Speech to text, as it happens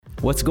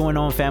What's going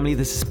on, family?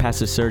 This is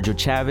Pastor Sergio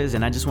Chavez,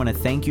 and I just want to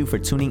thank you for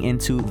tuning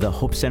into the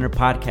Hope Center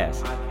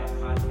podcast.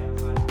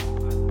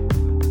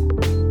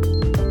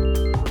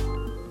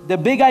 The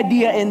big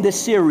idea in this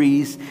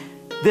series,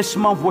 this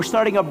month, we're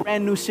starting a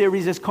brand new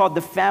series. It's called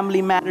the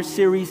Family Matters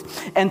series.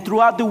 And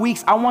throughout the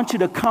weeks, I want you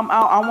to come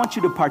out. I want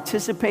you to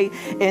participate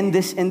in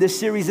this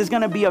series. It's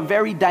going to be a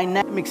very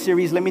dynamic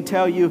series, let me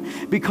tell you,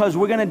 because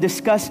we're going to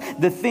discuss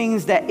the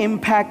things that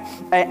impact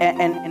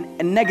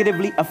and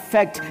negatively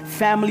affect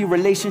family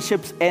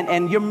relationships.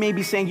 And you're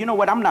maybe saying, you know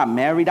what, I'm not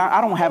married.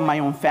 I don't have my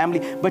own family,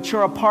 but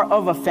you're a part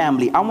of a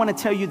family. I want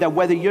to tell you that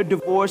whether you're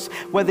divorced,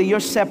 whether you're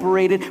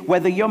separated,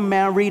 whether you're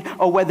married,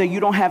 or whether you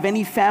don't have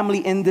any family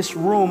in this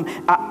room,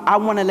 I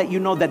want to let you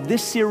know that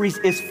this series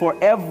is for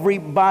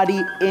everybody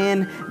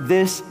in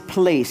this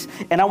place.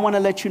 And I want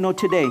to let you know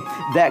today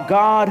that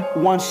God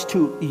wants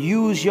to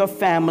use your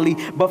family.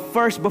 But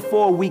first,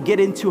 before we get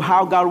into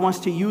how God wants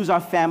to use our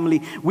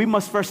family, we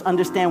must first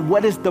understand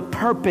what is the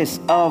purpose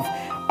of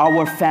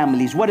our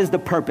families. What is the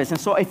purpose?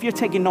 And so if you're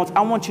taking notes,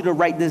 I want you to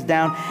write this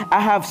down. I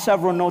have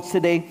several notes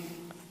today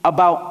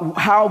about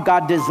how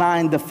God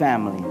designed the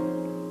family.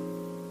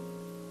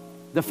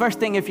 The first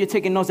thing, if you're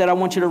taking notes, that I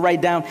want you to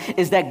write down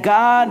is that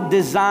God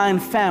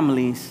designed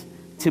families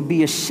to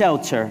be a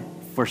shelter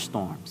for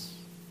storms.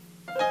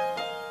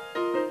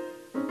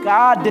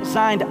 God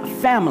designed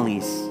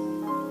families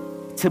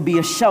to be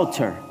a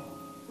shelter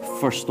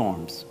for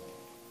storms.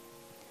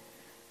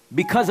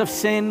 Because of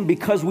sin,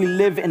 because we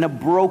live in a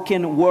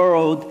broken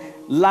world,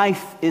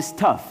 life is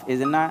tough,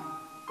 is it not?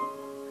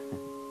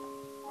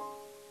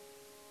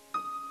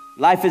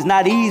 Life is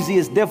not easy,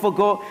 it's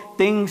difficult.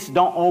 Things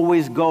don't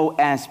always go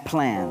as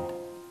planned.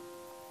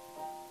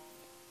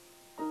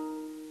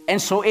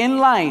 And so in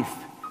life,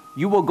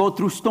 you will go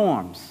through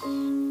storms.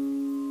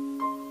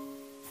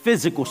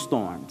 Physical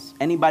storms.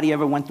 Anybody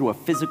ever went through a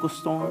physical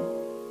storm?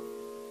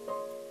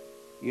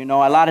 You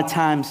know, a lot of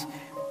times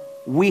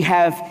we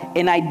have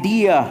an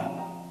idea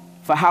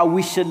for how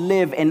we should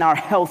live in our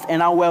health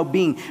and our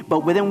well-being,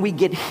 but then we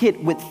get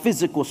hit with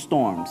physical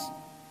storms.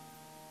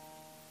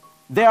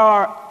 There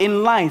are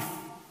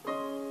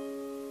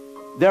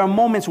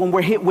moments when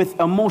we're hit with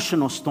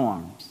emotional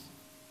storms.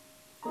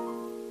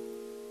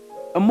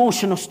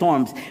 Emotional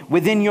storms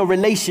within your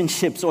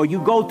relationships, or you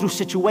go through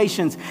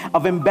situations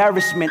of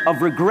embarrassment,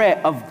 of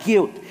regret, of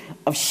guilt,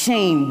 of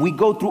shame. We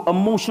go through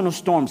emotional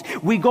storms.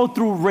 We go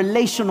through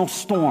relational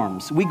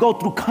storms. We go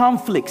through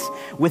conflicts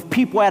with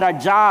people at our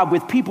job,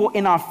 with people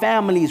in our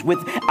families,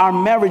 with our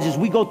marriages.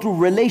 We go through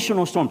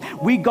relational storms.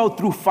 We go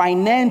through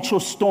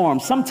financial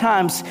storms.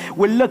 Sometimes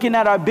we're looking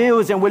at our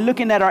bills and we're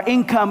looking at our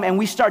income and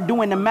we start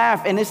doing the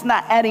math and it's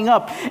not adding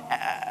up.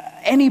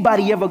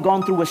 Anybody ever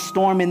gone through a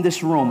storm in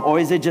this room, or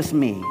is it just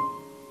me?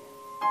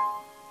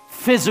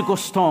 Physical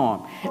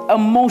storm,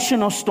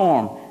 emotional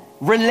storm,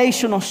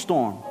 relational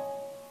storm,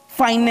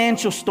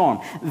 financial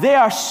storm. There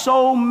are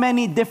so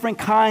many different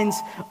kinds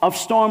of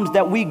storms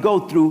that we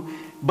go through.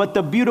 But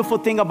the beautiful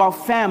thing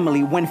about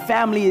family, when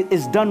family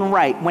is done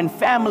right, when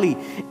family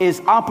is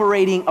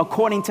operating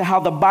according to how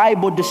the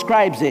Bible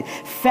describes it,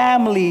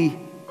 family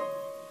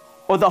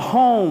or the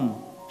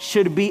home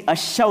should be a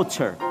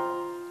shelter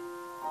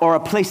or a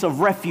place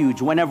of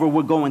refuge whenever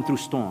we're going through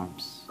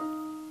storms.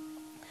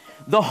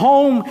 The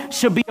home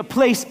should be a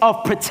place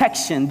of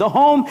protection. The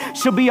home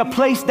should be a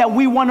place that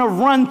we want to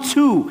run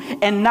to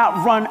and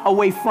not run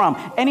away from.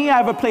 Any of you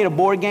ever played a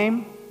board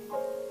game?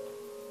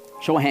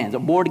 Show of hands. A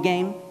board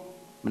game?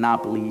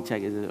 Monopoly,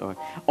 check it,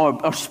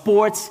 or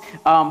sports,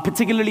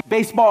 particularly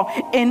baseball.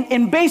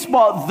 In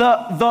baseball,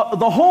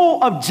 the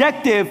whole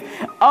objective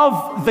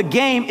of the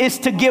game is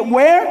to get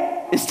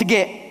where? Is to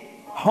get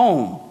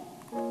home.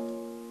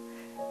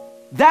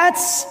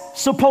 That's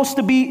supposed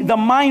to be the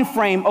mind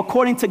frame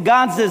according to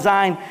God's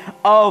design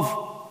of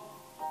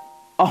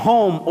a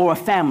home or a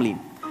family.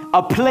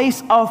 A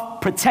place of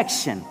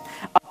protection,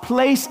 a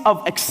place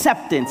of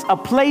acceptance, a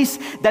place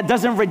that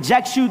doesn't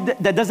reject you,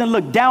 that doesn't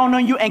look down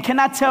on you. And can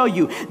I tell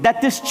you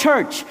that this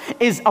church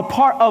is a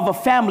part of a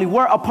family?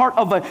 We're a part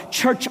of a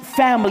church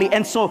family.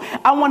 And so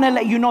I want to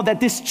let you know that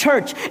this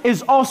church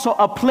is also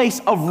a place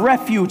of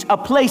refuge, a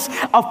place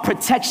of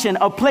protection,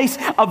 a place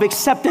of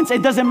acceptance.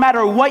 It doesn't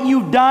matter what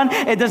you've done.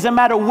 It doesn't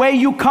matter where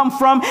you come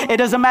from. It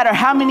doesn't matter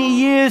how many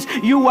years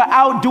you were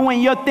out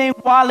doing your thing,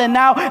 wilding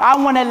out.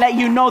 I want to let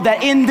you know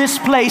that in this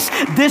place,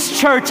 this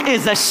church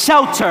is a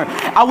shelter.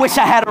 I wish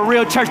I had a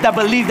real church that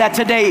believed that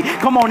today.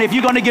 Come on, if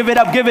you're going to give it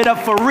up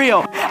for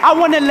real. I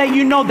want to let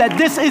you know that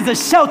this is a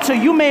shelter.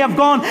 You may have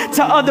gone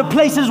to other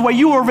places where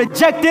you were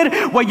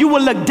rejected, where you were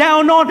looked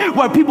down on,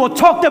 where people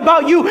talked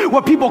about you,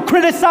 where people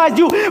criticized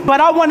you.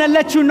 But I want to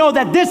let you know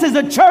that this is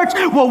a church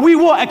where we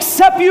will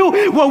accept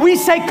you, where we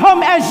say,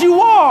 come as you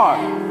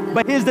are.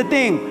 But here's the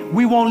thing,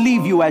 we won't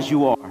leave you as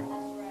you are.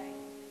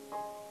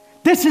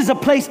 This is a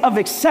place of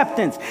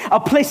acceptance, a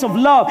place of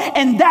love,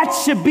 and that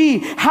should be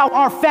how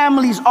our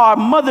families are.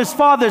 Mothers,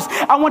 fathers,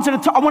 I want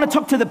to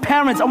talk to the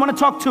parents. I want to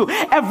talk to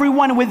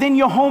everyone within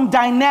your home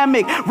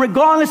dynamic,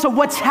 regardless of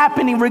what's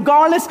happening,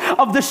 regardless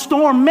of the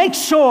storm. Make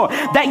sure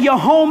that your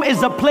home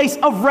is a place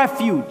of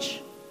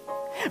refuge.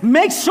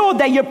 Make sure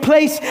that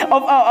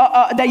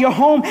that your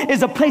home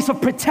is a place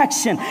of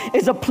protection,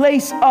 is a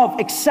place of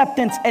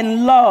acceptance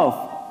and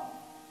love.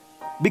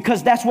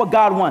 Because that's what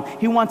God wants.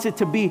 He wants it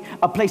to be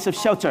a place of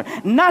shelter.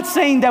 Not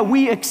saying that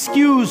we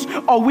excuse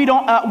or we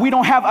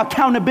don't have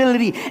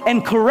accountability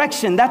and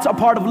correction. That's a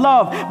part of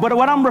love. But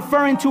what I'm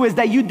referring to is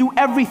that you do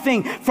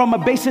everything from a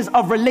basis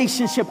of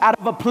relationship, out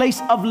of a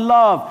place of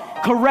love.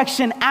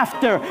 Correction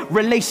after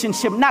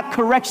relationship, not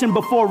correction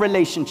before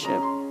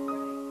relationship.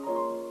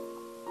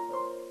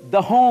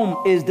 The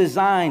home is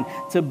designed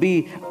to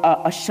be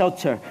a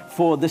shelter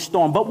for the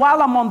storm. But while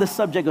I'm on the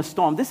subject of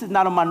storm, this is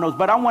not on my notes,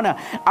 but I want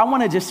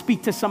to just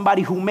speak to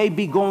somebody who may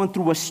be going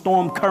through a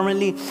storm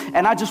currently.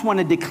 And I just want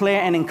to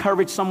declare and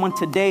encourage someone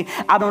today.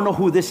 I don't know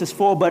who this is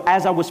for, but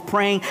as I was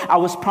praying, I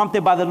was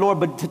prompted by the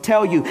Lord, but to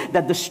tell you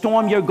that the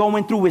storm you're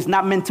going through is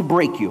not meant to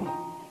break you.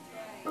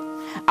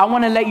 I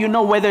want to let you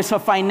know, whether it's a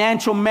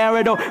financial,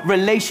 marital,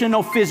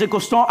 relational, physical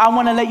storm, I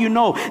want to let you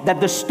know that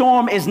the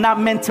storm is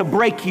not meant to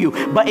break you.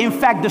 But in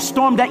fact, the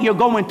storm that you're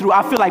going through,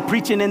 I feel like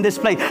preaching in this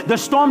place, the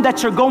storm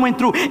that you're going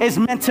through is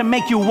meant to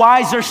make you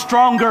wiser,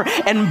 stronger,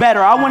 and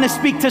better. I want to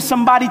speak to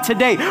somebody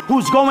today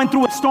who's going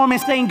through a storm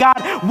and saying,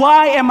 God,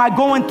 why am I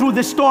going through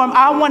this storm?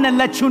 I want to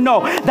let you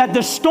know that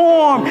the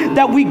storm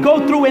that we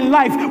go through in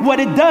life, what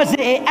it does,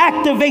 it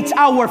activates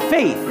our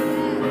faith.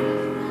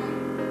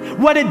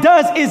 What it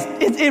does is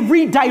it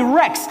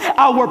redirects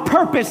our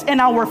purpose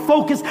and our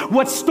focus.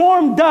 What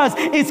storm does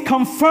is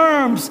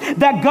confirms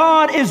that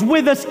God is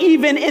with us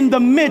even in the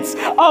midst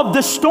of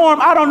the storm.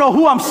 I don't know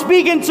who I'm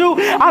speaking to.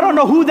 I don't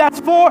know who that's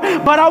for,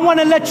 but I want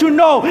to let you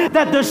know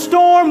that the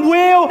storm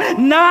will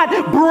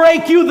not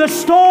break you. The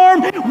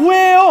storm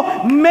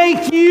will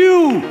make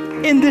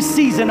you in this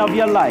season of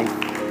your life.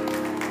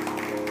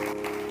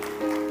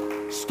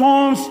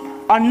 Storms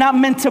are not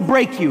meant to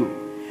break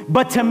you,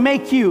 but to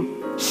make you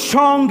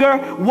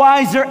stronger,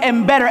 wiser,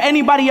 and better.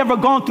 Anybody ever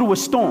gone through a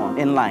storm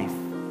in life?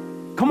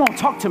 Come on,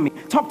 talk to me.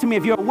 Talk to me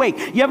if you're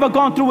awake. You ever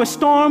gone through a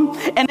storm?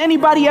 And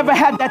anybody ever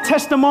had that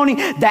testimony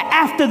that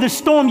after the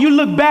storm, you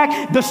look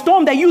back, the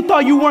storm that you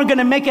thought you weren't going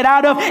to make it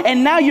out of,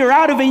 and now you're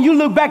out of it, and you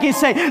look back and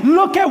say,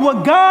 look at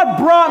what God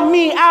brought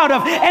me out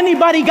of.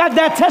 Anybody got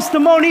that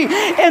testimony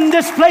in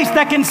this place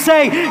that can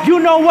say, you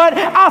know what?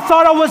 I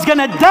thought I was going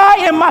to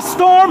die in my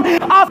storm.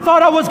 I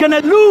thought I was going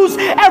to lose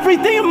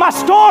everything in my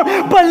storm.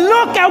 But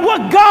look at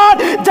what God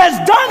has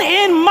done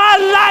in my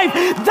life.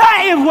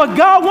 That is what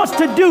God wants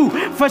to do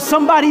for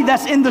somebody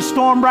that's in the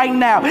storm right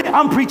now.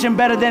 I'm preaching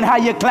better than how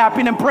you're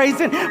clapping and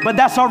praising, but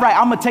that's all right.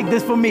 I'm going to take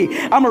this for me.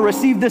 I'm going to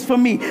receive this for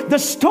me. The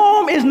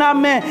storm is not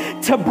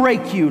meant to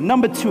break you.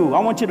 Number 2, I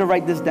want you to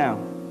write this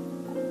down.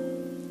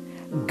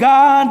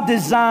 God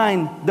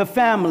designed the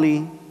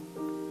family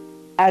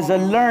as a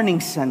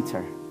learning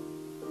center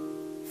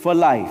for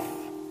life.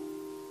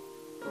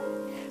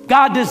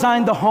 God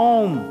designed the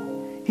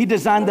home. He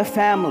designed the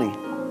family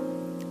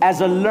as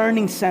a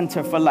learning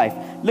center for life.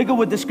 Look at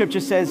what the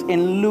scripture says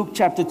in Luke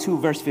chapter 2,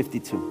 verse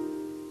 52.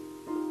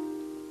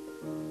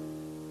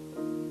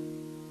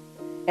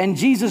 And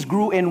Jesus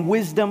grew in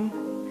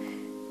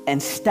wisdom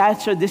and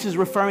stature. This is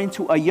referring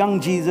to a young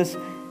Jesus,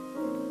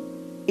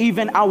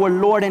 even our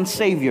Lord and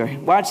Savior.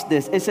 Watch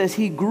this. It says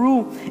he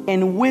grew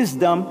in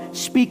wisdom,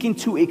 speaking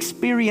to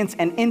experience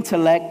and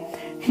intellect.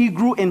 He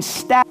grew in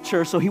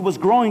stature, so he was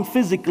growing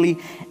physically,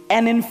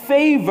 and in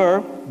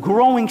favor,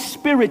 growing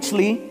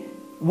spiritually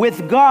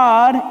with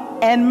God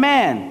and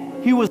man.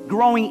 He was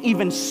growing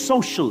even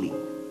socially.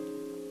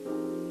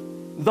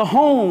 The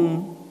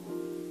home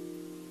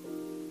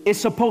is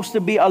supposed to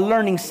be a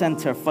learning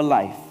center for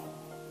life.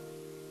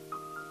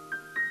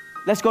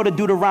 Let's go to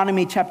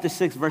Deuteronomy chapter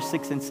 6, verse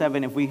 6 and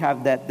 7. If we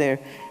have that there,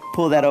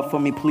 pull that up for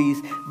me,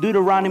 please.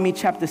 Deuteronomy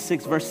chapter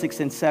 6, verse 6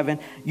 and 7.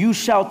 You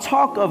shall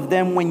talk of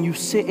them when you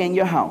sit in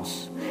your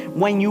house,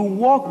 when you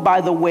walk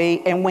by the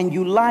way, and when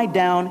you lie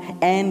down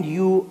and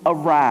you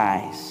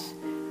arise.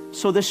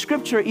 So the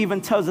scripture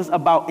even tells us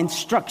about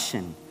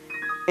instruction.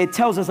 It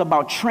tells us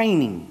about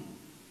training.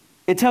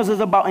 It tells us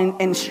about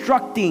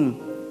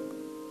instructing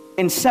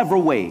in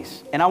several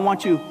ways. And I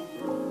want you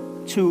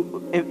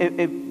to,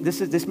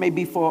 if this may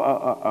be for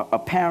a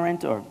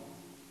parent,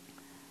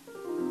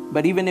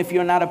 but even if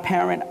you're not a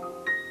parent,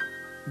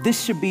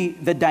 this should be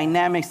the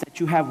dynamics that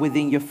you have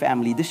within your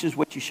family. This is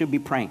what you should be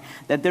praying,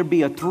 that there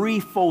be a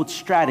threefold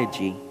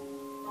strategy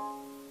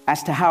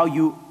as to how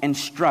you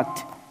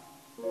instruct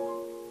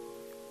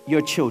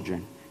your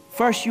children.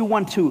 First, you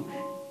want to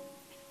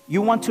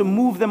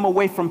move them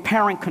away from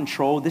parent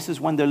control. This is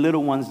when they're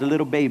little ones, the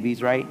little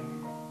babies, right?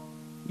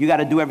 You got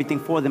to do everything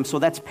for them. So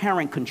that's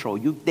parent control.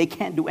 They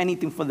can't do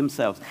anything for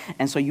themselves.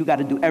 And so you got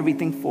to do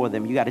everything for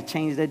them. You got to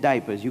change their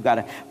diapers. You got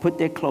to put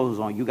their clothes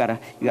on. You got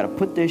to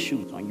put their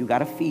shoes on. You got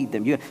to feed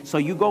them. So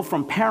you go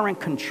from parent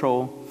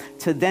control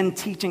to then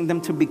teaching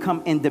them to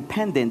become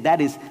independent. That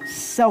is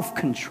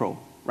self-control.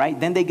 Right?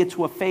 Then they get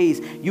to a phase.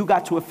 You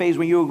got to a phase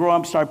when you were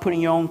growing up, started putting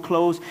your own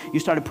clothes.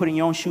 You started putting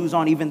your own shoes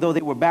on, even though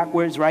they were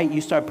backwards, right?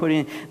 You started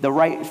putting the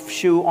right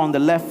shoe on the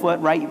left foot,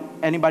 right?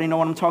 Anybody know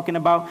what I'm talking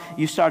about?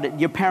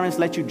 Your parents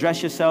let you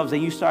dress yourselves,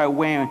 and you started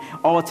wearing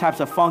all types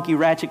of funky,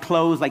 ratchet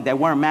clothes like that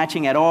weren't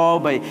matching at all,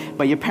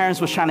 but your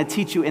parents was trying to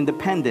teach you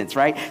independence,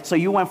 right? So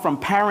you went from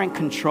parent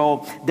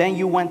control, then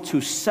you went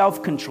to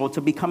self-control,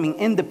 to becoming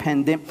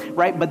independent,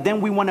 right? But then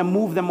we want to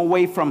move them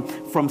away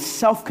from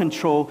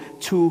self-control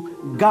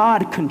to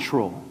God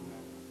control.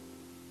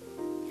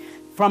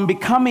 From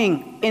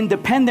becoming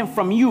independent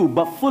from you,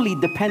 but fully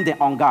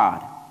dependent on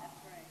God.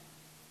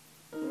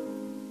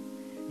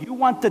 You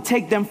want to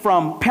take them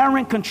from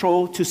parent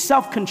control to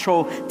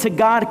self-control to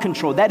God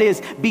control. That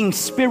is being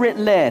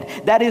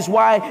spirit-led. That is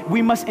why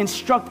we must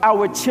instruct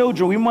our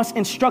children. We must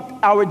instruct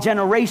our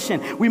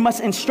generation. We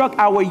must instruct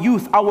our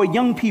youth, our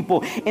young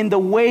people in the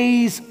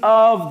ways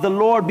of the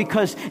Lord,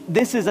 because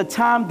this is the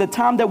time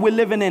that we're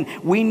living in,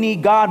 we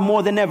need God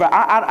more than ever.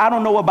 I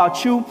don't know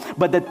about you,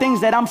 but the things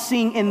that I'm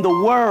seeing in the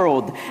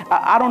world,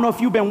 I don't know if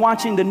you've been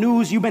watching the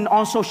news, you've been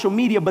on social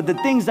media, but the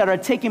things that are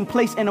taking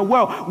place in the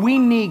world, we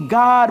need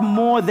God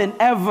more than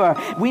ever.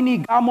 We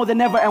need God more than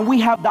ever, and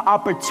we have the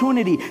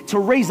opportunity to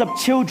raise up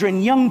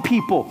children, young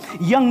people,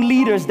 young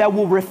leaders that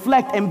will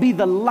reflect and be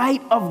the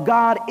light of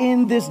God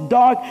in this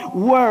dark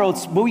world.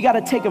 But we got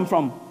to take them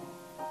from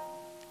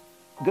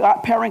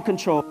God, parent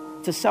control,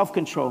 to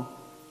self-control,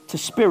 to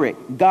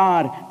spirit,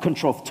 God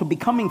control, to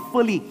becoming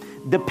fully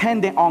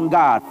dependent on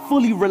God,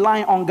 fully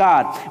reliant on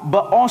God,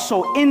 but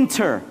also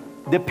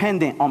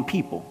interdependent on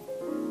people.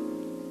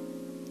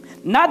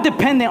 Not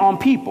dependent on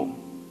people.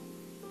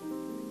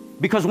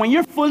 Because when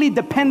you're fully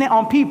dependent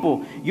on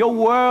people, your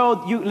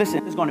world,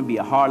 listen, it's going to be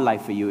a hard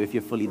life for you if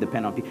you're fully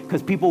dependent on people.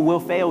 Because people will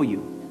fail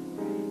you.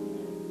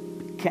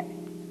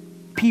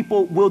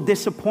 People will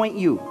disappoint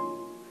you.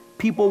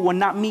 People will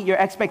not meet your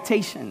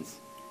expectations.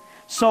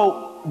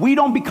 So we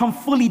don't become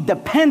fully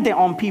dependent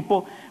on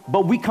people,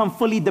 but we become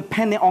fully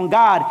dependent on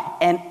God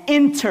and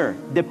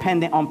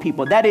interdependent on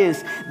people. That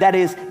is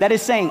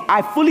saying,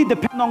 I fully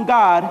depend on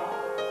God,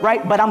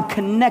 right? But I'm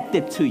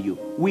connected to you.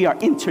 We are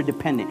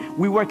interdependent.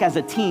 We work as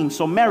a team.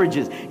 So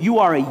marriages, you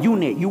are a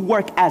unit. You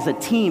work as a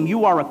team.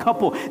 You are a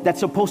couple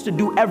that's supposed to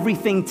do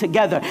everything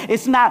together.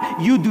 It's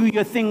not you do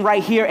your thing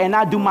right here and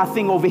I do my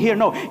thing over here.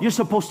 No, you're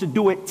supposed to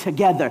do it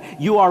together.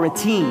 You are a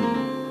team.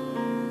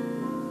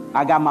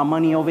 I got my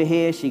money over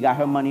here. She got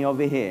her money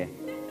over here.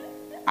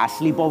 I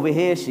sleep over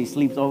here. She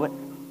sleeps over.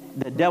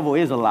 The devil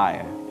is a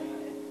liar.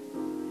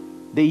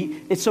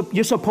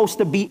 You're supposed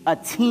to be a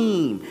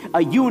team,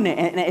 a unit.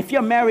 And if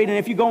you're married and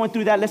if you're going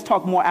through that, let's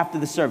talk more after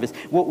the service.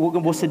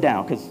 We'll sit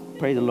down, because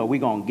praise the Lord, we're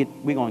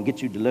gonna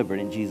get you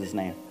delivered in Jesus'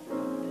 name.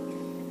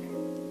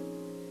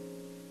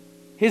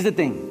 Here's the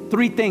thing: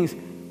 3 things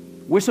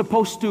we're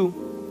supposed to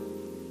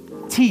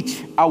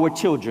teach our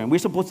children. We're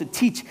supposed to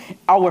teach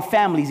our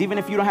families. Even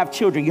if you don't have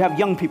children, you have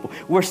young people.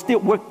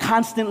 We're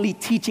constantly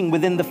teaching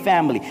within the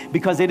family,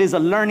 because it is a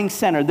learning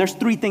center. There's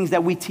 3 things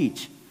that we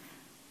teach.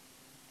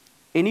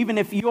 And even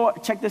if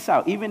check this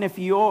out, even if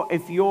you're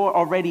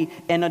already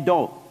an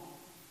adult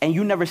and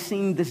you never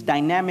seen this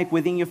dynamic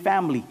within your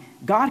family,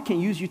 God can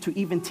use you to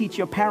even teach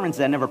your parents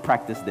that never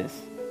practiced this.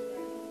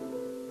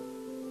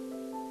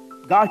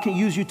 God can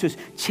use you to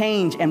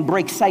change and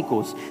break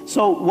cycles.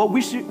 So what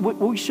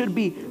we should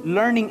be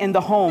learning in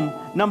the home,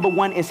 number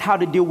 1, is how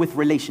to deal with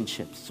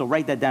relationships. So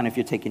write that down if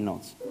you're taking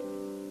notes.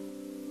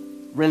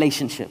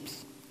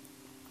 Relationships.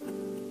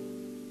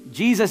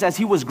 Jesus, as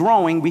he was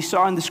growing, we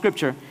saw in the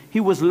scripture, he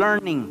was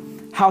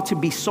learning how to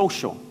be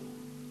social.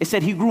 It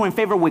said he grew in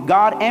favor with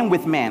God and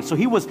with man. So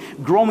he was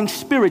growing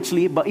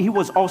spiritually, but he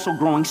was also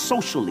growing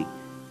socially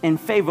in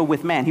favor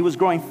with man. He was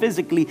growing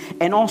physically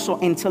and also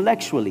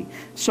intellectually.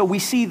 So we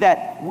see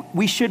that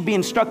we should be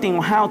instructing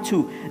on how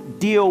to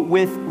deal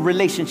with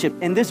relationships.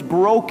 In this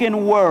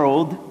broken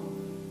world,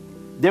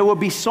 there will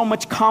be so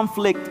much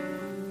conflict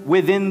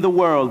within the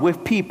world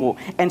with people,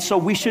 and so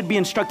we should be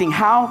instructing,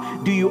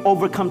 how do you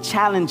overcome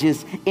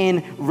challenges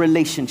in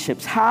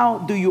relationships? How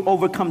do you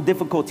overcome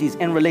difficulties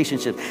in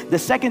relationships? The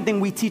second thing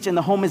we teach in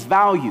the home is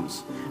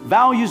values.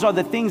 Values are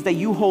the things that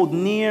you hold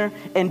near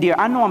and dear.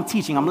 I know I'm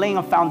teaching, I'm laying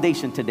a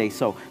foundation today,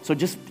 so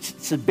just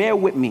bear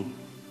with me.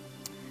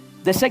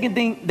 The second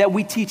thing that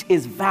we teach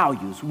is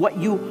values, what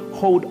you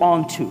hold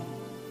on to.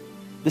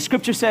 The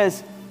scripture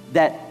says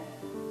that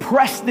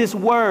press this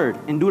word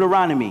in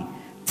Deuteronomy.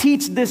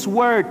 Teach this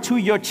word to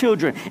your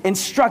children.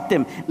 Instruct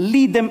them.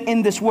 Lead them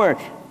in this word.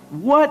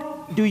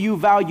 What do you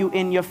value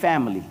in your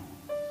family?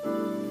 I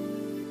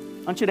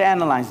want you to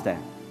analyze that.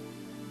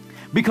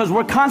 Because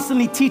we're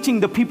constantly teaching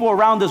the people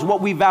around us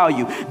what we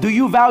value. Do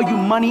you value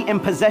money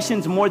and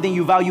possessions more than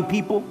you value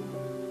people?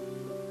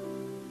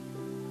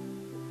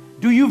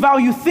 Do you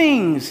value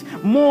things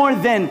more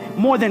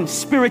than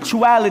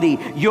spirituality,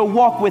 your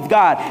walk with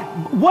God?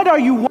 What are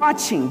you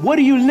watching? What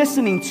are you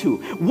listening to?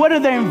 What are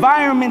the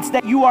environments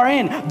that you are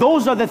in?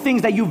 Those are the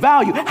things that you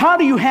value. How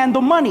do you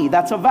handle money?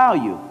 That's a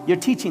value. You're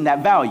teaching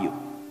that value.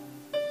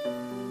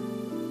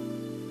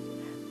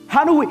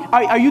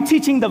 Are you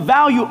teaching the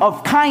value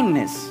of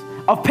kindness,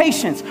 of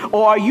patience?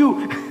 Or are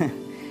you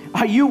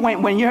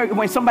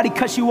when somebody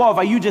cuts you off,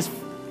 are you just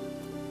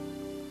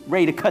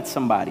ready to cut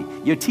somebody?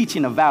 You're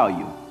teaching a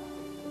value.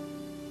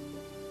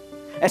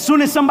 As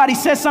soon as somebody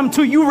says something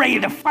to you, you're ready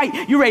to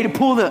fight. You're ready to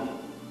pull the...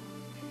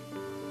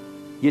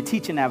 You're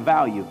teaching that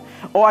value.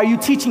 Or are you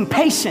teaching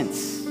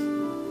patience?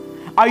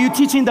 Are you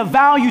teaching the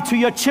value to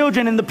your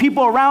children and the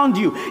people around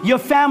you, your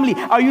family?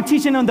 Are you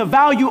teaching them the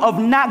value of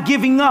not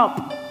giving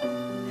up?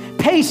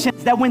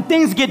 Patience, that when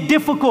things get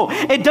difficult,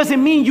 it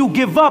doesn't mean you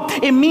give up.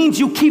 It means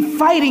you keep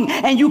fighting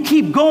and you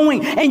keep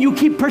going and you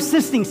keep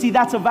persisting. See,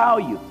 that's a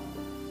value.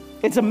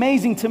 It's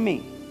amazing to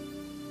me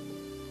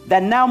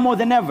that now more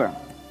than ever,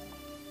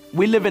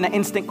 we live in an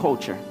instant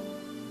culture.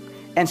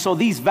 And so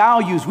these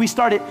values, we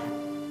started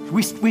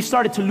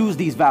to lose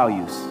these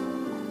values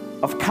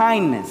of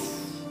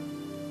kindness,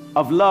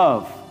 of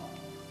love,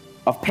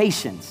 of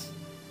patience.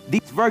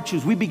 These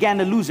virtues, we began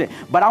to lose it.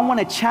 But I want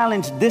to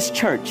challenge this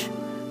church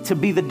to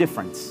be the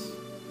difference.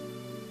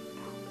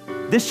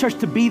 This church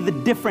to be the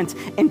difference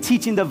in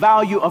teaching the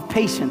value of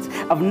patience,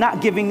 of not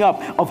giving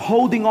up, of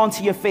holding on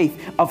to your faith,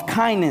 of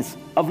kindness,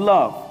 of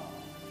love.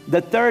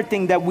 The third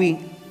thing that we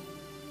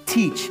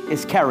teach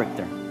is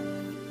character.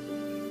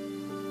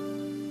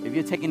 If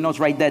you're taking notes,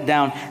 write that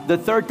down. The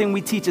third thing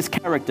we teach is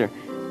character.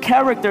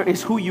 Character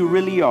is who you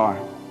really are.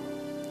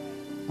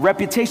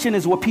 Reputation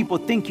is what people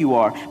think you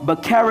are,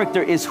 but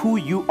character is who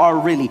you are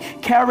really.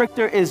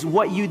 Character is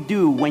what you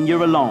do when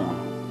you're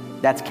alone.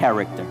 That's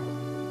character.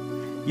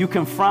 You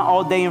can front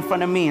all day in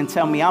front of me and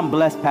tell me, I'm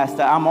blessed,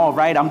 Pastor, I'm all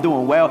right, I'm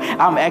doing well,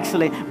 I'm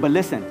excellent. But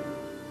listen,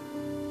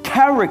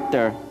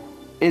 character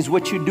is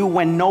what you do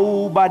when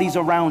nobody's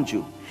around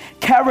you.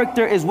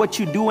 Character is what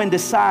you do and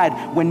decide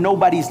when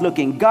nobody's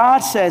looking. God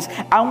says,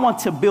 I want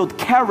to build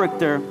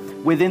character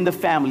within the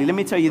family. Let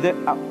me tell you that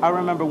I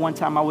remember one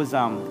time I was,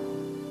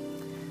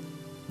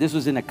 this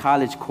was in a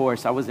college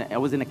course. I was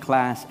in a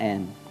class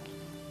and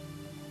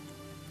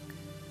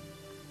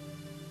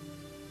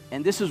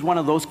this was one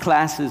of those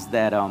classes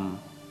that,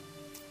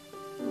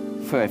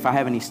 if I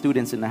have any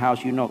students in the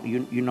house, you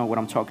know what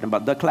I'm talking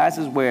about. The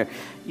classes where,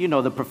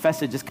 the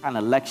professor just kind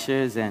of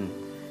lectures and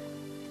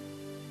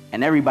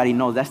everybody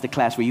knows that's the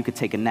class where you could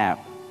take a nap.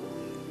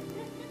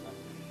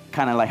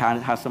 Kind of like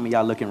how some of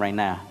y'all looking right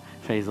now.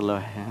 Praise the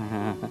Lord.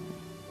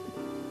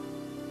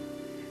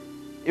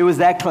 It was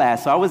that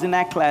class. So I was in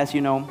that class,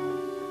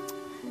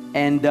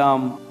 and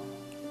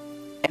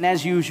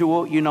as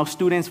usual,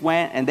 students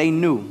went and they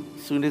knew.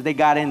 As soon as they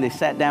got in, they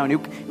sat down.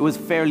 It was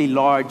fairly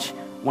large,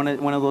 one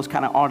of those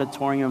kind of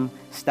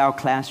auditorium-style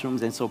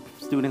classrooms, and so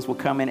students would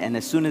come in, and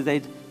as soon as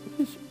they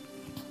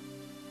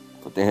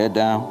put their head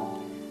down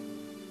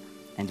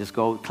and just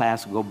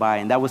class would go by,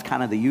 and that was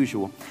kind of the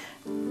usual.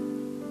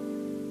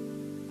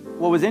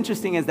 What was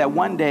interesting is that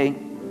one day,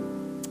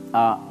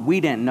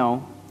 we didn't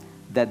know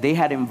that they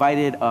had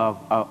invited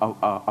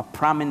a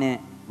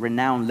prominent,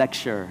 renowned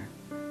lecturer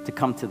to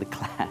come to the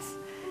class,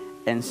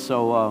 and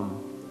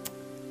so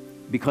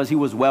because he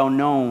was well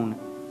known,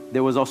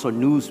 there was also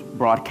news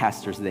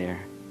broadcasters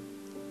there,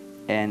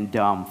 and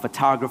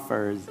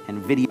photographers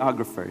and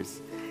videographers.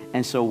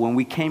 And so when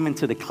we came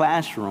into the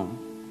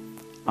classroom,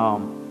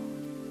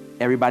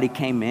 everybody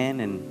came in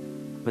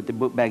and put the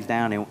book bags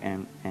down,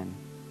 and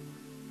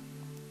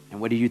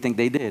what do you think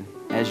they did?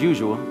 As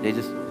usual, they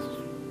just...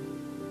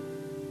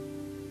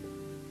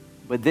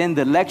 But then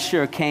the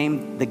lecturer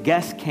came, the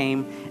guest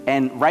came,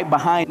 and right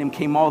behind him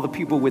came all the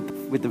people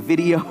with the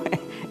video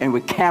and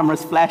with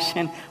cameras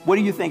flashing. What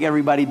do you think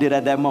everybody did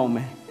at that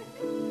moment?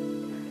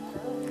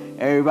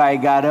 Everybody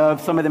got up.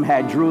 Some of them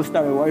had drool,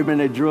 started wiping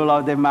the drool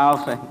off their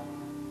mouth. And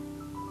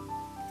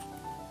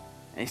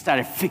they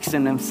started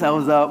fixing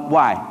themselves up.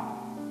 Why?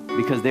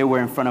 Because they were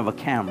in front of a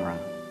camera.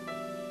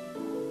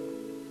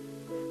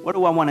 What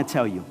do I want to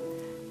tell you?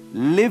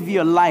 Live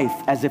your life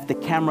as if the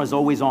camera's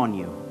always on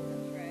you.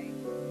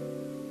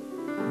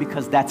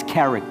 Because that's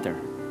character.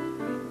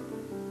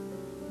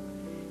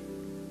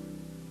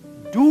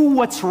 Do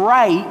what's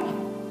right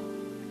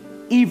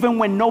even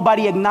when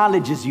nobody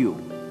acknowledges you.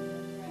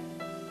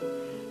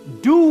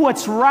 Do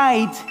what's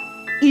right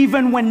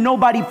even when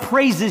nobody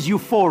praises you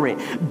for it.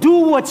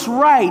 Do what's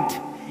right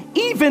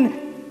even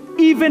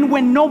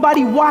when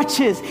nobody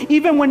watches,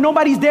 even when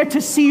nobody's there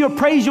to see you or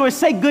praise you or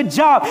say good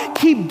job.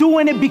 Keep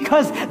doing it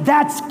because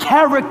that's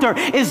character.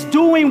 It's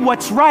doing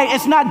what's right.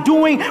 It's not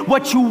doing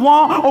what you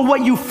want or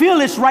what you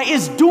feel is right.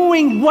 It's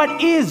doing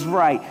what is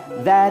right.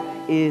 That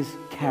is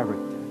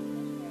character.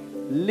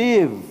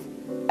 Live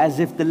as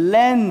if the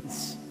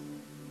lens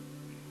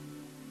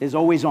is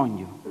always on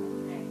you.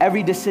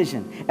 Every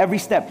decision, every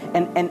step.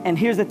 And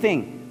here's the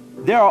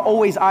thing. There are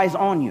always eyes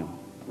on you.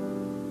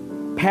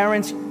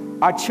 Parents,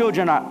 our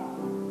children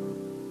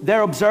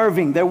they're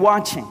observing, they're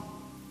watching.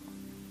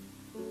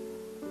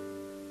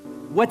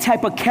 What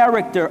type of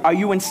character are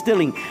you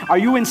instilling? Are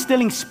you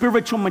instilling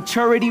spiritual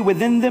maturity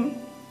within them?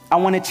 I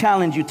want to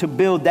challenge you to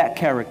build that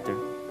character.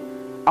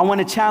 I want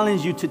to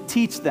challenge you to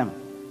teach them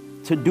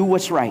to do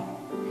what's right.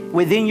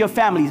 Within your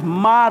families,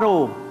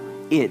 model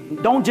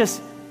it. Don't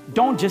just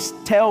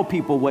tell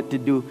people what to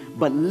do,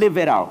 but live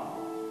it out.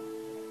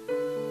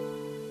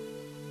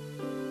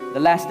 The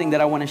last thing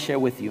that I want to share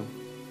with you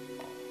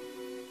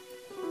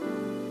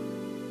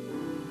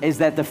is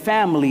that the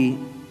family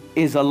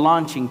is a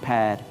launching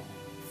pad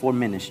for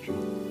ministry.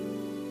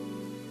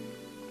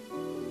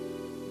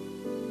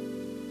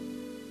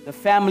 The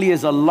family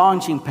is a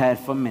launching pad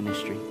for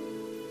ministry.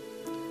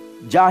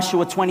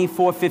 Joshua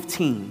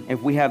 24:15,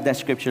 if we have that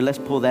scripture, let's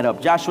pull that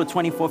up. Joshua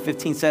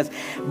 24:15 says,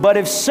 "But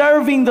if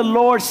serving the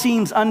Lord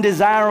seems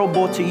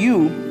undesirable to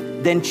you,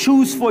 then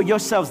choose for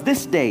yourselves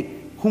this day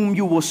whom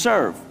you will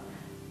serve,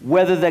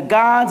 whether the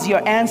gods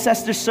your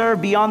ancestors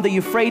served beyond the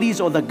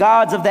Euphrates or the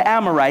gods of the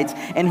Amorites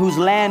in whose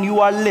land you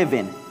are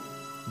living.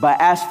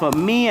 But as for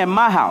me and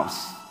my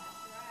house,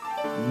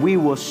 we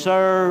will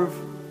serve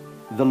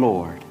the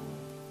Lord."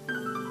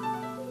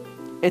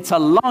 It's a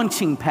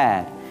launching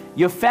pad.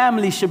 Your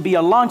family should be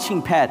a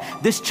launching pad.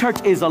 This church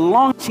is a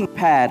launching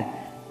pad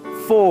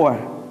for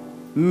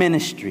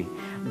ministry.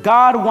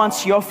 God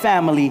wants your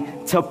family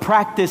to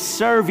practice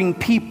serving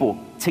people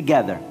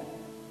together.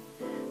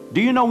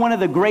 Do you know one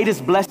of the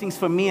greatest blessings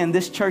for me in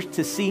this church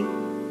to see?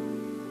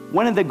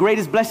 One of the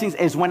greatest blessings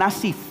is when I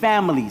see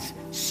families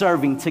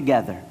serving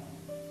together.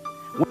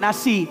 When I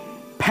see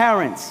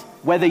parents,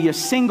 whether you're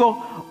single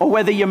or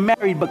whether you're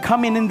married, but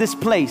coming in this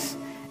place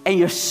and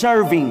you're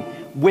serving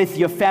with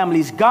your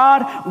families.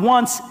 God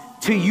wants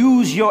to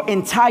use your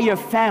entire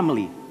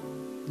family.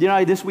 You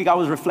know, this week I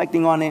was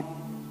reflecting on it.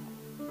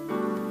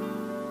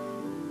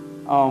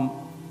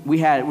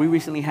 We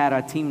recently had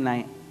our team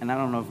night, and I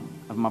don't know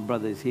if my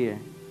brother is here,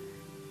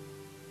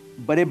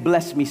 but it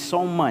blessed me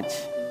so much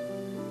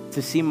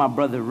to see my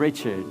brother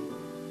Richard.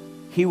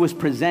 He was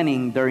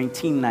presenting during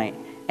team night,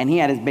 and he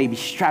had his baby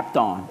strapped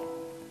on.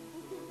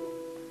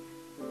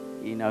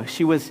 You know,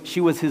 she was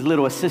his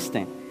little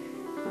assistant.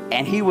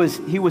 And he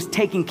was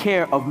taking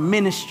care of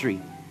ministry,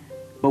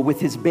 but with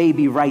his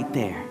baby right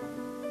there.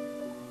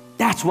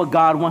 That's what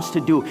God wants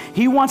to do.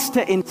 He wants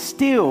to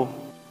instill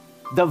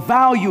the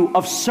value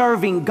of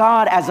serving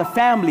God as a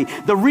family.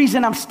 The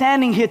reason I'm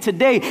standing here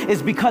today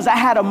is because I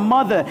had a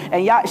mother,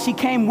 and she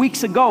came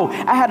weeks ago.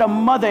 I had a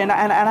mother, and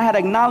I had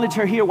acknowledged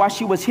her here while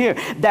she was here,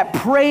 that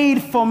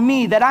prayed for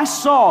me, that I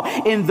saw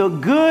in the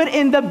good,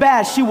 in the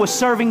bad, she was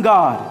serving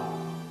God.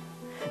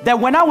 That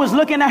when I was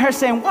looking at her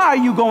saying, "Why are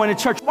you going to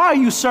church? Why are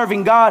you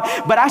serving God?"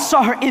 But I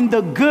saw her in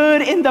the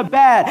good, in the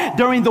bad,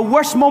 during the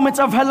worst moments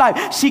of her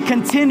life. She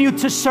continued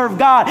to serve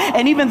God.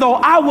 And even though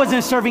I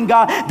wasn't serving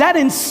God, that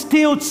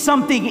instilled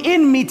something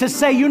in me to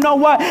say, you know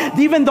what?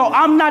 Even though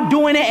I'm not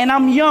doing it and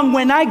I'm young,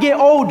 when I get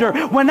older,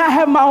 when I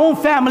have my own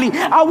family,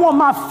 I want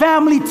my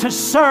family to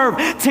serve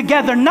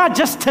together, not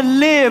just to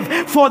live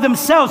for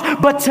themselves,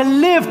 but to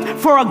live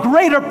for a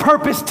greater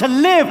purpose, to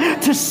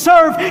live, to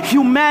serve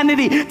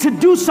humanity, to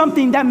do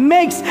something that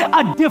makes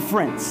a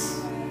difference.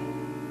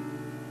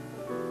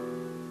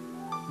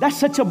 That's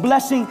such a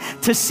blessing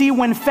to see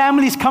when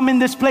families come in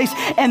this place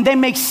and they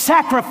make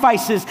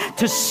sacrifices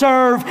to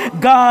serve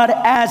God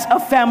as a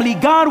family.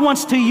 God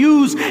wants to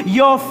use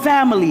your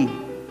family,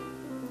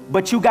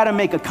 but you got to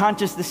make a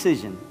conscious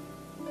decision.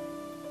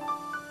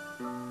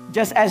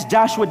 Just as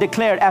Joshua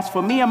declared, "As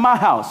for me and my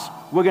house,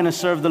 we're going to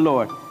serve the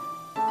Lord."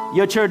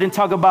 Your children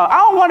talk about, "I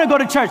don't want to go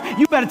to church."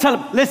 You better tell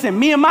them, "Listen,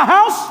 me and my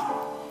house,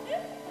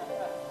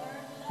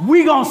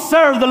 we gonna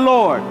serve the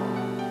Lord."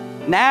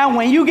 Now,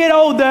 when you get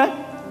older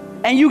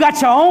and you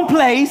got your own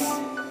place,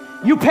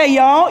 you pay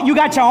your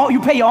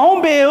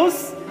own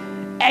bills,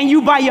 and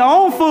you buy your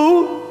own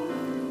food,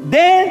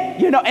 then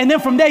and then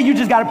from there you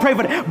just gotta pray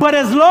for it. But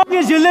as long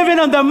as you're living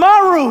under my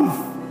roof,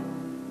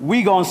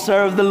 we gonna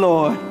serve the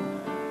Lord.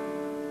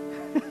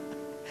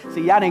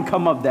 See, y'all didn't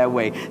come up that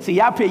way. See,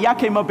 y'all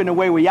came up in a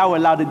way where y'all were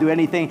allowed to do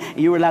anything, and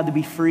you were allowed to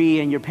be free,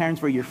 and your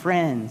parents were your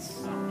friends.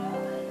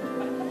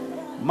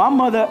 My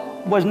mother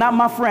was not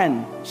my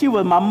friend. She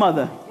was my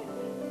mother.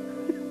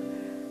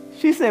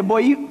 She said, "Boy,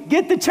 you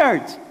get to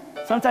church."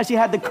 Sometimes she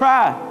had to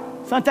cry.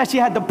 Sometimes she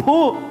had to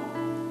pull.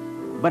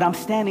 But I'm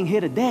standing here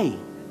today.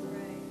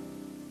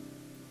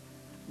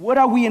 What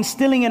are we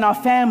instilling in our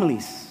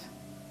families?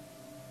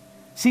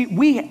 See,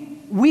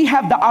 we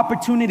have the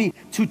opportunity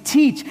to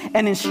teach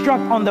and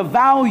instruct on the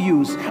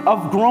values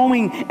of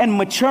growing and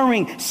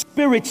maturing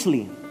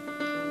spiritually.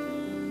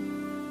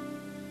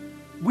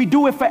 We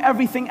do it for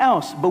everything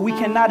else, but we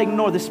cannot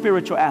ignore the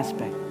spiritual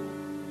aspect.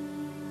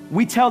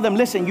 We tell them,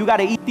 "Listen, you got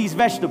to eat these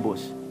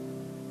vegetables."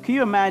 Can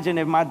you imagine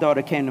if my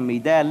daughter came to me,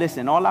 "Dad,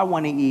 listen, all I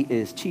want to eat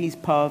is cheese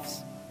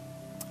puffs.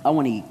 I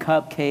want to eat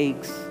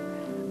cupcakes.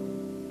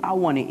 I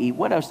want to eat,"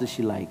 what else does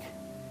she like?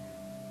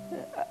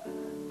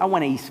 "I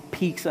want to eat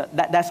pizza.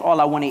 That's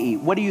all I want to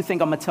eat." What do you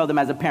think I'm going to tell them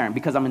as a parent?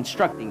 Because I'm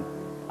instructing.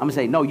 I'm going to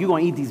say, "No, you're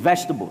going to eat these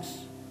vegetables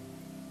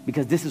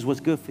because this is what's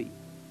good for you."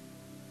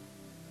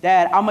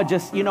 "Dad, I'm going to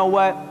just, you know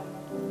what?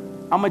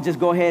 I'm going to just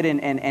go ahead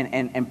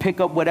and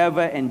pick up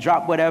whatever and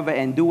drop whatever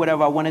and do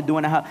whatever I want to do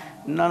in the house.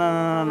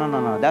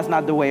 No. That's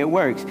not the way it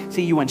works.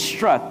 See, you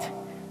instruct,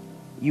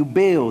 you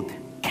build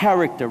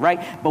character,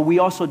 right? But we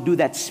also do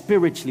that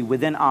spiritually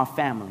within our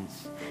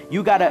families.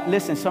 You got to,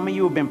 listen, some of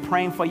you have been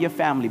praying for your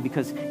family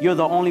because you're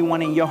the only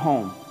one in your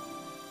home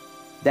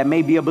that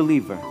may be a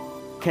believer.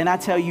 Can I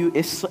tell you,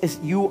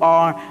 you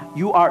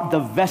are the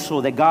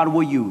vessel that God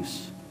will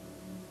use.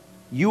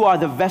 You are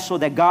the vessel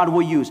that God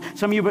will use.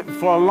 Some of you,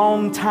 for a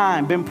long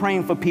time, been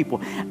praying for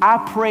people. I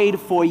prayed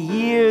for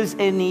years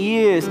and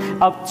years,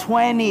 of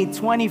 20,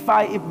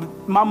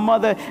 25. My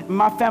mother,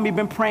 my family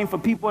been praying for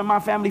people in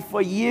my family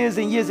for years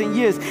and years and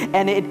years.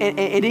 And it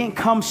didn't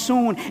come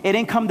soon. It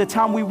didn't come the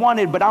time we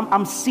wanted. But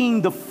I'm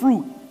seeing the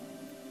fruit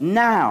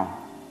now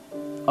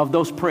of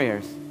those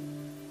prayers,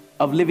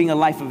 of living a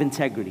life of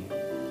integrity,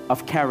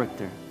 of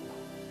character.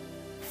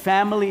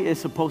 Family is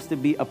supposed to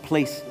be a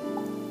place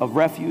of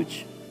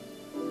refuge.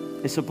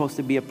 It's supposed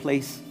to be a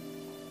place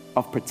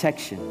of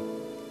protection.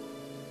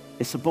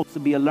 It's supposed to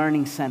be a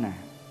learning center.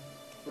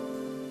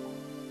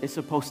 It's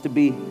supposed to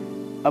be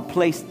a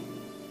place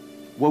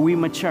where we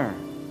mature,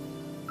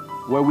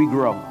 where we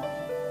grow.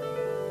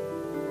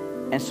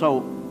 And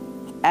so,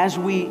 as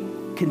we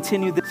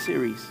continue this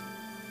series,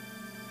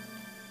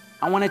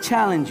 I want to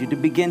challenge you to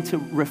begin to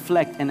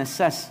reflect and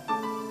assess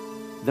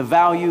the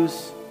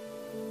values,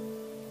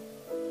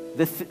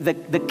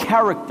 the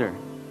character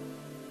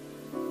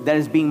that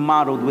is being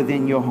modeled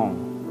within your home.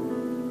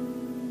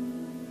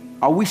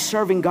 Are we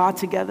serving God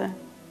together?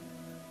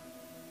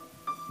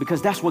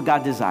 Because that's what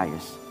God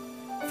desires,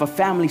 for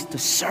families to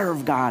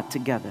serve God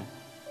together.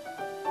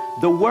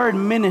 The word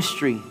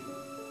ministry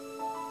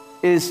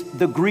is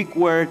the Greek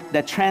word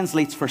that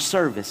translates for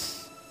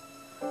service.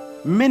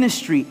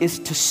 Ministry is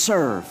to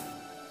serve.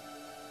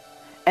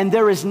 And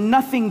there is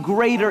nothing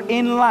greater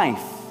in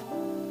life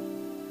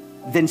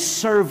than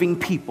serving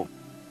people.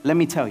 Let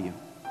me tell you.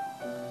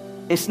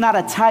 It's not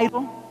a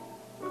title.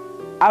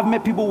 I've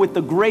met people with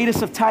the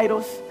greatest of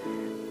titles,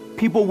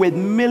 people with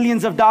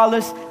millions of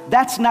dollars.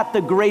 That's not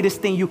the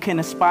greatest thing you can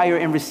aspire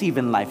and receive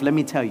in life, let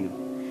me tell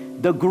you.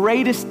 The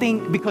greatest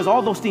thing, because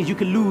all those things you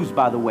can lose,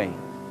 by the way.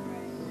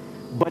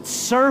 But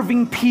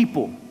serving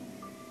people,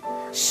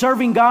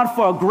 serving God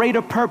for a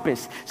greater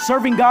purpose,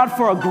 serving God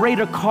for a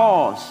greater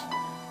cause,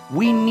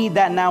 we need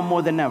that now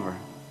more than ever.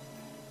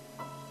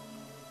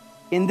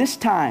 In this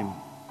time,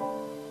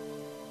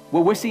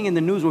 what we're seeing in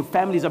the news where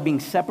families are being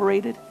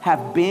separated,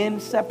 have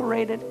been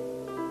separated,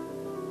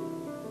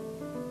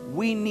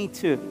 we need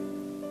to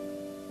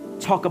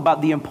talk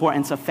about the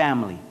importance of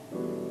family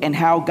and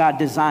how God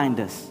designed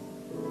us,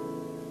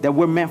 that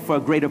we're meant for a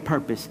greater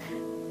purpose.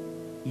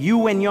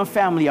 You and your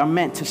family are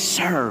meant to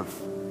serve,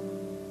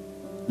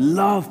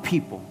 love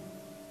people,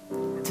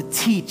 to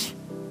teach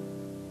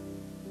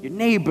your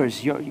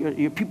neighbors,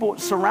 your people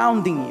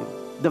surrounding you,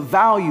 the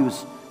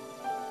values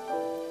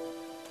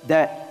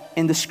that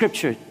in the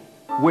scripture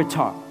we're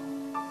taught.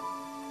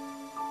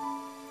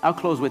 I'll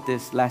close with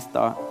this last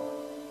thought.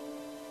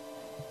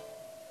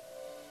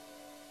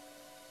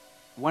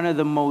 One of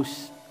the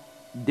most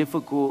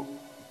difficult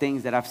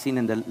things that I've seen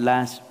in the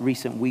last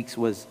recent weeks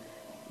was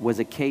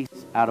a case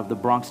out of the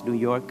Bronx, New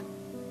York.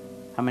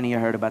 How many of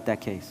you heard about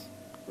that case?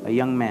 A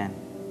young man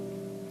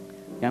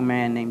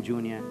named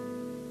Junior.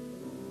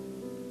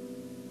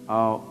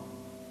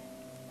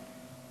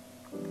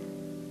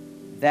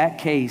 That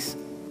case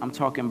I'm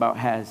talking about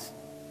has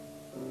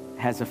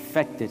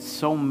affected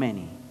so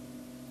many.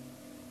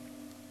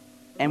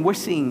 And we're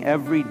seeing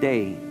every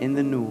day in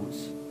the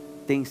news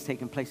things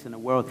taking place in the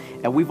world,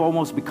 and we've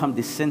almost become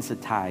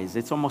desensitized.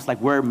 It's almost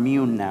like we're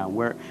immune now.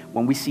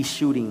 When we see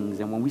shootings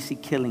and when we see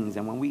killings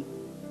and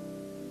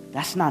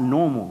that's not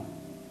normal.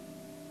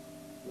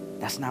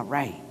 That's not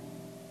right.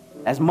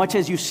 As much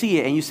as you see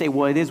it and you say,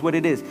 well, it is what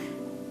it is,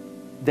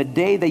 the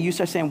day that you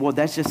start saying, well,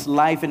 that's just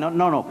life, and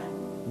no,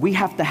 we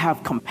have to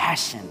have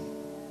compassion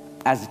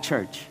as a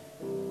church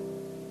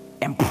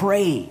and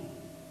pray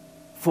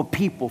for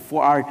people,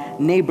 for our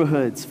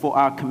neighborhoods, for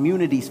our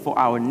communities, for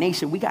our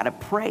nation. We got to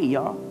pray,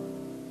 y'all.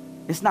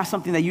 It's not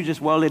something that you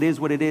just, well, it is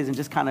what it is, and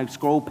just kind of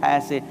scroll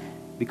past it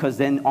because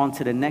then on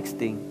to the next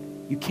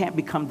thing. You can't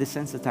become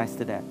desensitized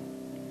to that.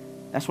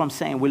 That's what I'm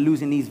saying. We're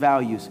losing these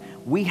values.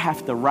 We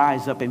have to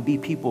rise up and be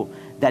people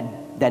that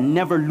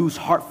never lose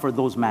heart for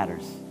those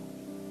matters.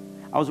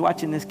 I was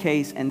watching this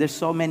case, and there's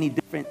so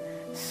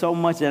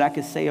much that I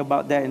could say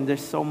about that, and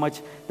there's so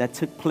much that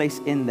took place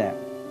in that.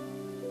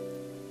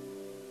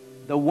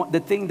 The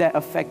thing that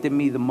affected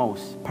me the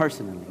most,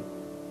 personally,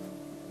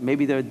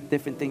 maybe there are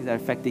different things that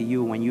affected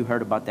you when you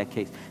heard about that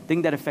case. The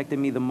thing that affected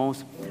me the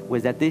most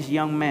was that this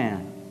young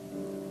man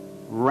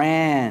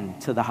ran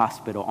to the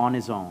hospital on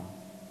his own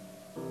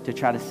to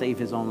try to save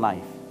his own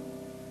life.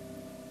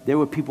 There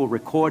were people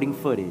recording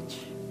footage.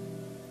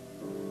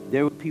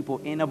 There were people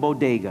in a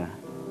bodega.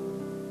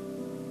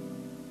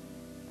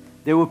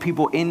 There were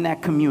people in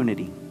that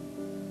community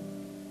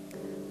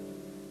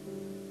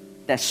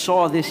that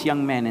saw this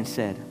young man and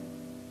said,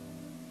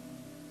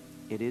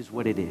 it is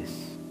what it is.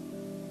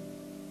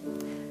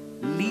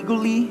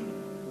 legally,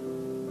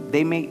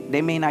 they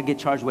may not get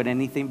charged with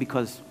anything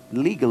because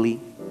legally,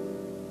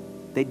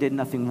 they did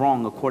nothing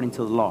wrong according to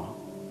the law.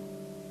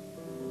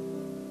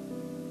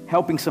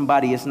 Helping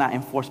somebody is not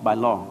enforced by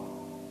law,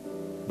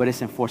 but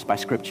it's enforced by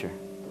Scripture.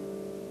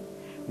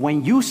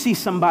 When you see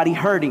somebody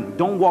hurting,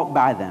 don't walk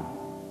by them.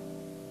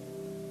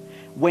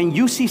 When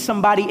you see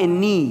somebody in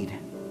need,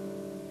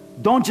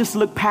 don't just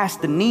look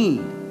past the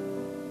need.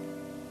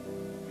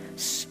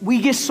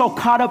 We get so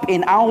caught up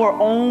in our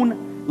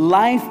own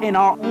life, in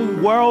our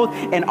own world,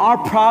 and our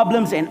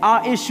problems and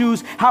our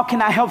issues. How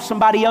can I help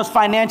somebody else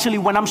financially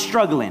when I'm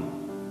struggling?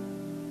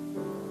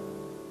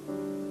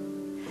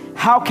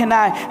 How can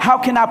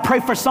I pray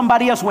for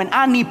somebody else when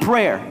I need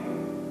prayer?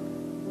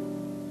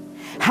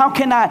 How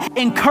can I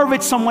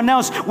encourage someone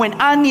else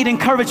when I need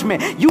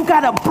encouragement? You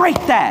gotta break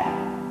that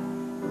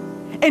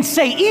and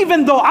say,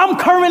 even though I'm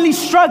currently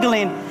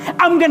struggling,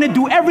 I'm gonna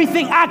do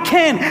everything I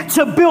can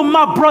to build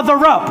my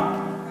brother up.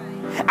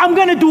 I'm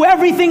gonna do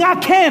everything I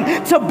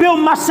can to build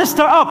my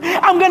sister up.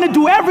 I'm gonna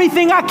do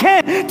everything I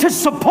can to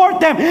support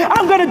them.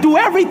 I'm gonna do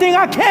everything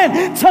I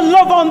can to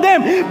love on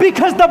them,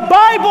 because the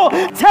Bible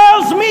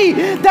tells me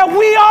that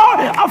we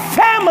are a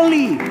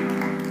family.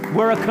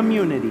 We're a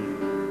community.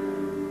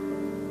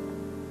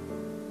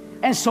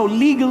 And so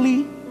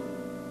legally,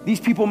 these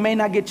people may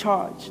not get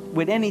charged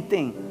with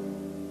anything,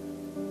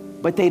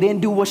 but they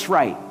didn't do what's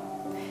right.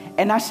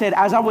 And I said,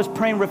 as I was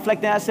praying,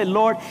 reflecting, I said,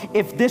 Lord,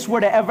 if this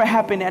were to ever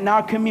happen in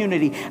our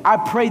community, I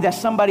pray that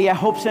somebody at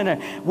Hope Center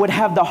would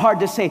have the heart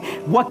to say,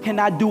 what can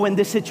I do in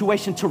this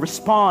situation to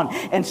respond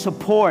and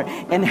support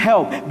and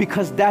help?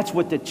 Because that's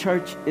what the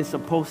church is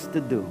supposed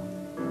to do.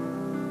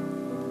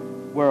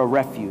 We're a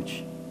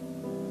refuge.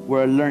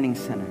 We're a learning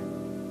center.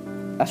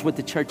 That's what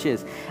the church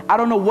is. I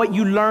don't know what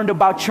you learned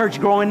about church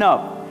growing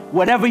up.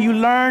 Whatever you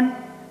learn,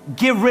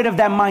 get rid of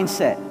that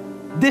mindset.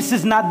 This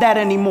is not that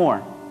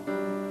anymore.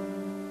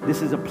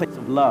 This is a place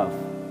of love,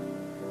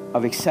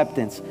 of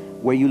acceptance,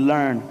 where you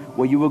learn,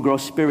 where you will grow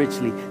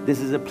spiritually. This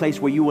is a place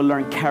where you will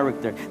learn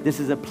character. This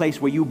is a place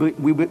where you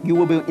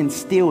will be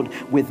instilled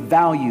with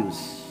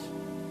values.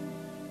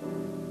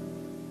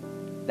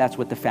 That's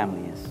what the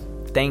family is.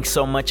 Thanks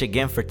so much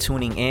again for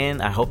tuning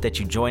in. I hope that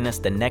you join us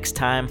the next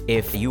time.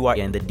 If you are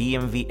in the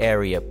DMV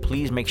area,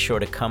 please make sure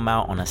to come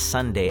out on a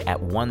Sunday at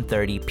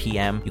 1:30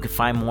 p.m. You can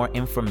find more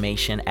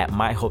information at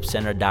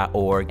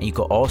myhopecenter.org. And you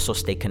can also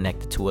stay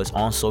connected to us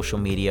on social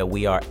media.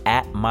 We are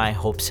at My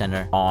Hope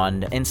Center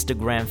on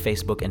Instagram,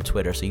 Facebook, and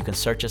Twitter. So you can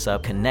search us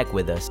up, connect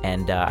with us.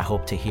 And I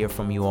hope to hear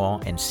from you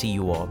all and see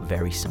you all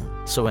very soon.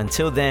 So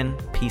until then,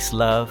 peace,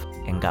 love,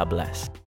 and God bless.